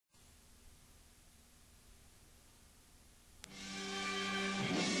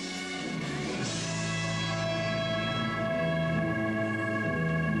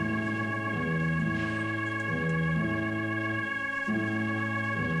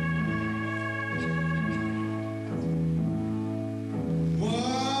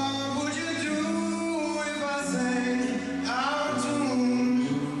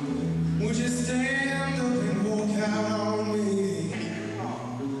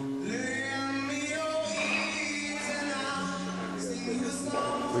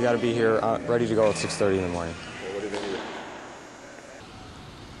We got to be here ready to go at 6:30 in the morning. What do they do?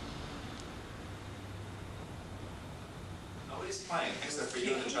 Nobody's playing except for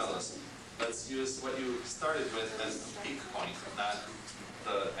you and the cellos. Let's use what you started with as the peak point, not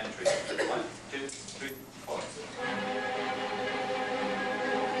the entry. 1, 2, 3, 4.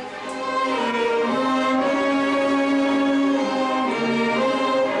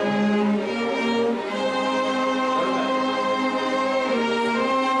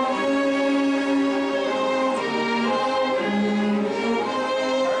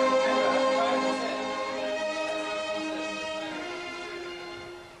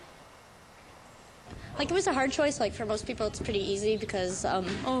 Like, it was a hard choice. Like, for most people it's pretty easy because,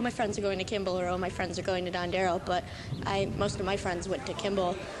 oh, my friends are going to Kimball, or oh, my friends are going to Dondero, but most of my friends went to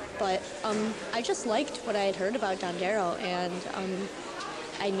Kimball. But I just liked what I had heard about Dondero, and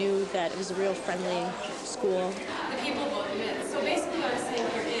I knew that it was a real friendly school. The people vote in. So basically what I'm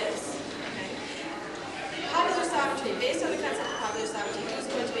saying here is, popular sovereignty, based on the concept of popular sovereignty, who's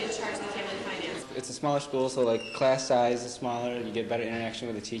going to be in charge of the family finance? It's a smaller school, so like class size is smaller, you get better interaction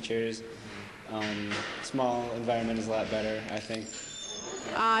with the teachers. Small environment is a lot better, I think.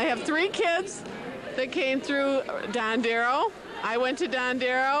 I have 3 kids that came through Dondero. I went to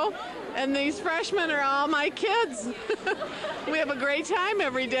Dondero, and these freshmen are all my kids. We have a great time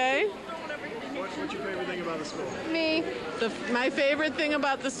every day. What's your favorite thing about the school? Me. My favorite thing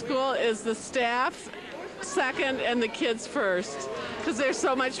about the school is the staff second and the kids first, because they're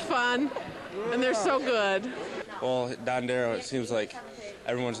so much fun and they're so good. Well, Dondero, it seems like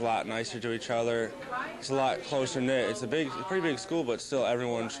everyone's a lot nicer to each other. It's a lot closer knit. It's a pretty big school, but still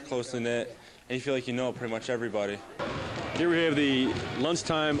everyone's closely knit, and you feel like you know pretty much everybody. Here we have the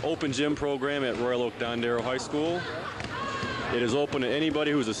lunchtime open gym program at Royal Oak Dondero High School. It is open to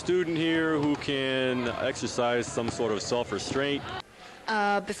anybody who's a student here who can exercise some sort of self-restraint.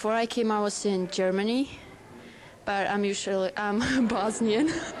 Before I came, I was in Germany, but I'm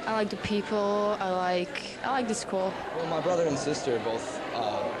Bosnian. I like the people. I like the school. Well, my brother and sister both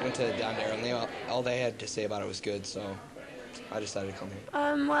went to Dondero, and all they had to say about it was good, so I decided to come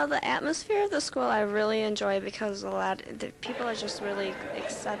here. Well, the atmosphere of the school I really enjoy because the people are just really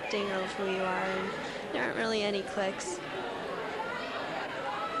accepting of who you are, and there aren't really any cliques.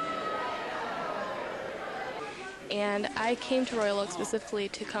 And I came to Royal Oak specifically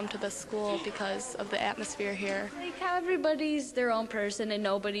to come to the school because of the atmosphere here. Like how everybody's their own person and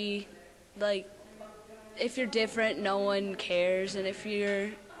nobody, like, if you're different, no one cares, and if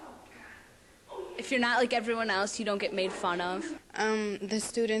you're not like everyone else, you don't get made fun of. The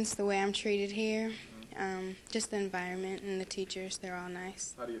students, the way I'm treated here, just the environment and the teachers, they're all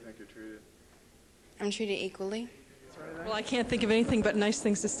nice. How do you think you're treated? I'm treated equally. Well, I can't think of anything but nice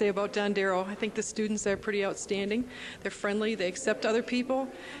things to say about Dondero. I think the students are pretty outstanding. They're friendly. They accept other people.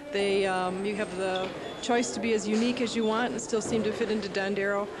 You have the choice to be as unique as you want and still seem to fit into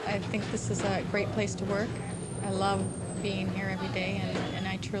Dondero. I think this is a great place to work. I love being here every day, and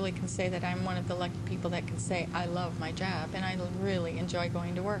I truly can say that I'm one of the lucky people that can say I love my job, and I really enjoy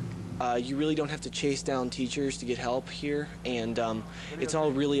going to work. You really don't have to chase down teachers to get help here, and it's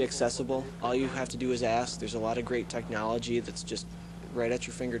all really accessible. All you have to do is ask. There's a lot of great technology that's just right at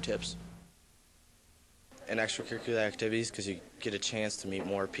your fingertips. And extracurricular activities, because you get a chance to meet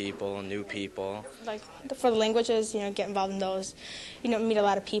more people and new people. Like for the languages, get involved in those. Meet a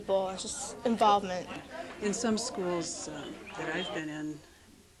lot of people. It's just involvement. In some schools that I've been in,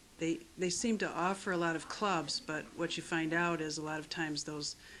 they seem to offer a lot of clubs, but what you find out is a lot of times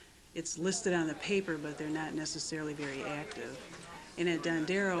it's listed on the paper, but they're not necessarily very active. And at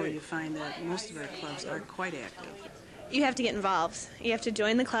Dondero, you find that most of our clubs are quite active. You have to get involved. You have to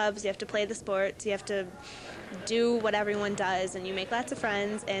join the clubs, you have to play the sports, you have to do what everyone does, and you make lots of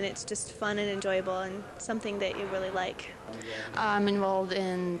friends, and it's just fun and enjoyable and something that you really like. I'm involved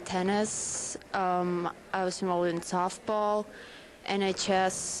in tennis. I was involved in softball,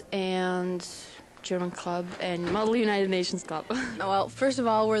 NHS, and German Club, and Model United Nations Club. Well, first of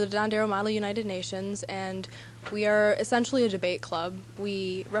all, we're the Dondero Model United Nations, and we are essentially a debate club.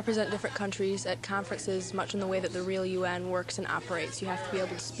 We represent different countries at conferences, much in the way that the real UN works and operates. You have to be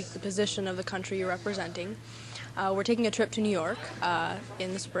able to speak the position of the country you're representing. We're taking a trip to New York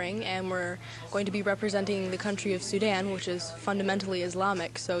in the spring, and we're going to be representing the country of Sudan, which is fundamentally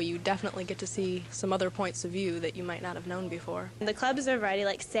Islamic, so you definitely get to see some other points of view that you might not have known before. The clubs are a variety,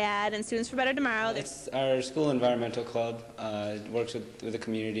 like SAD and Students for Better Tomorrow. It's our school environmental club. It works with the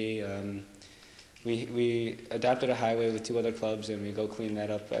community. We adopted a highway with 2 other clubs, and we go clean that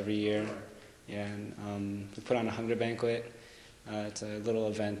up every year. Yeah, and we put on a hunger banquet. It's a little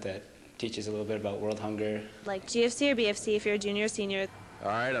event that teaches a little bit about world hunger. Like GFC or BFC, if you're a junior or senior, All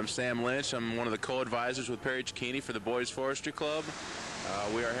right, I'm Sam Lynch. I'm one of the co-advisors with Perry Cicchini for the Boys Forestry Club.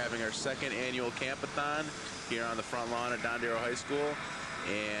 We are having our second annual campathon here on the front lawn at Dondero High School.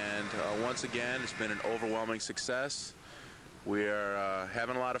 And once again, it's been an overwhelming success. We are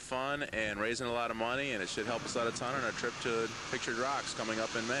having a lot of fun and raising a lot of money, and it should help us out a ton on our trip to Pictured Rocks coming up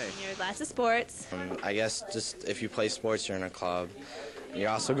in May. There's lots of sports. I guess just if you play sports, you're in a club. You're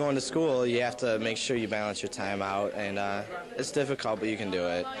also going to school. You have to make sure you balance your time out, and it's difficult, but you can do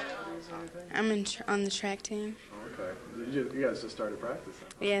it. I'm on the track team. Okay. You guys just started practicing.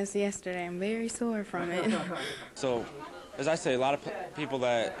 Yes, yesterday. I'm very sore from it. So, as I say, a lot of people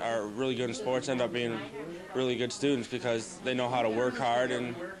that are really good in sports end up being really good students because they know how to work hard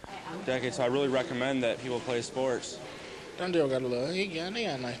and decades. So I really recommend that people play sports. Dondero got they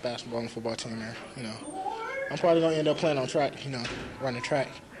got a nice basketball and football team there, you know. I'm probably going to end up playing on track, you know, running track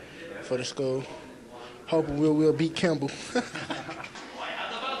for the school. Hoping we'll beat Kimball.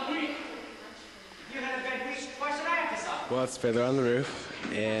 Well, it's Fiddler on the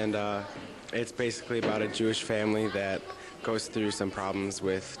Roof, and it's basically about a Jewish family that goes through some problems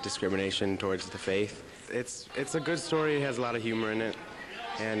with discrimination towards the faith. It's a good story. It has a lot of humor in it,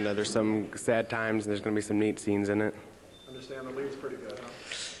 and there's some sad times, and there's going to be some neat scenes in it. Understand the lead's pretty good, huh?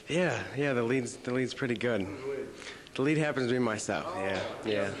 Yeah, the lead's pretty good. The lead happens to be myself.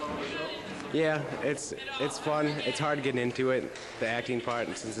 Yeah, it's fun. It's hard getting into it, the acting part,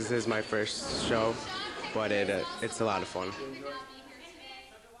 since this is my first show, but it's a lot of fun.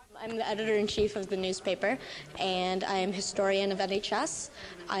 I'm the editor-in-chief of the newspaper, and I'm historian of NHS.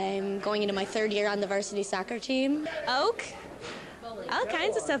 I'm going into my third year on the varsity soccer team. Oak, all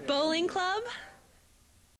kinds of stuff. Bowling club.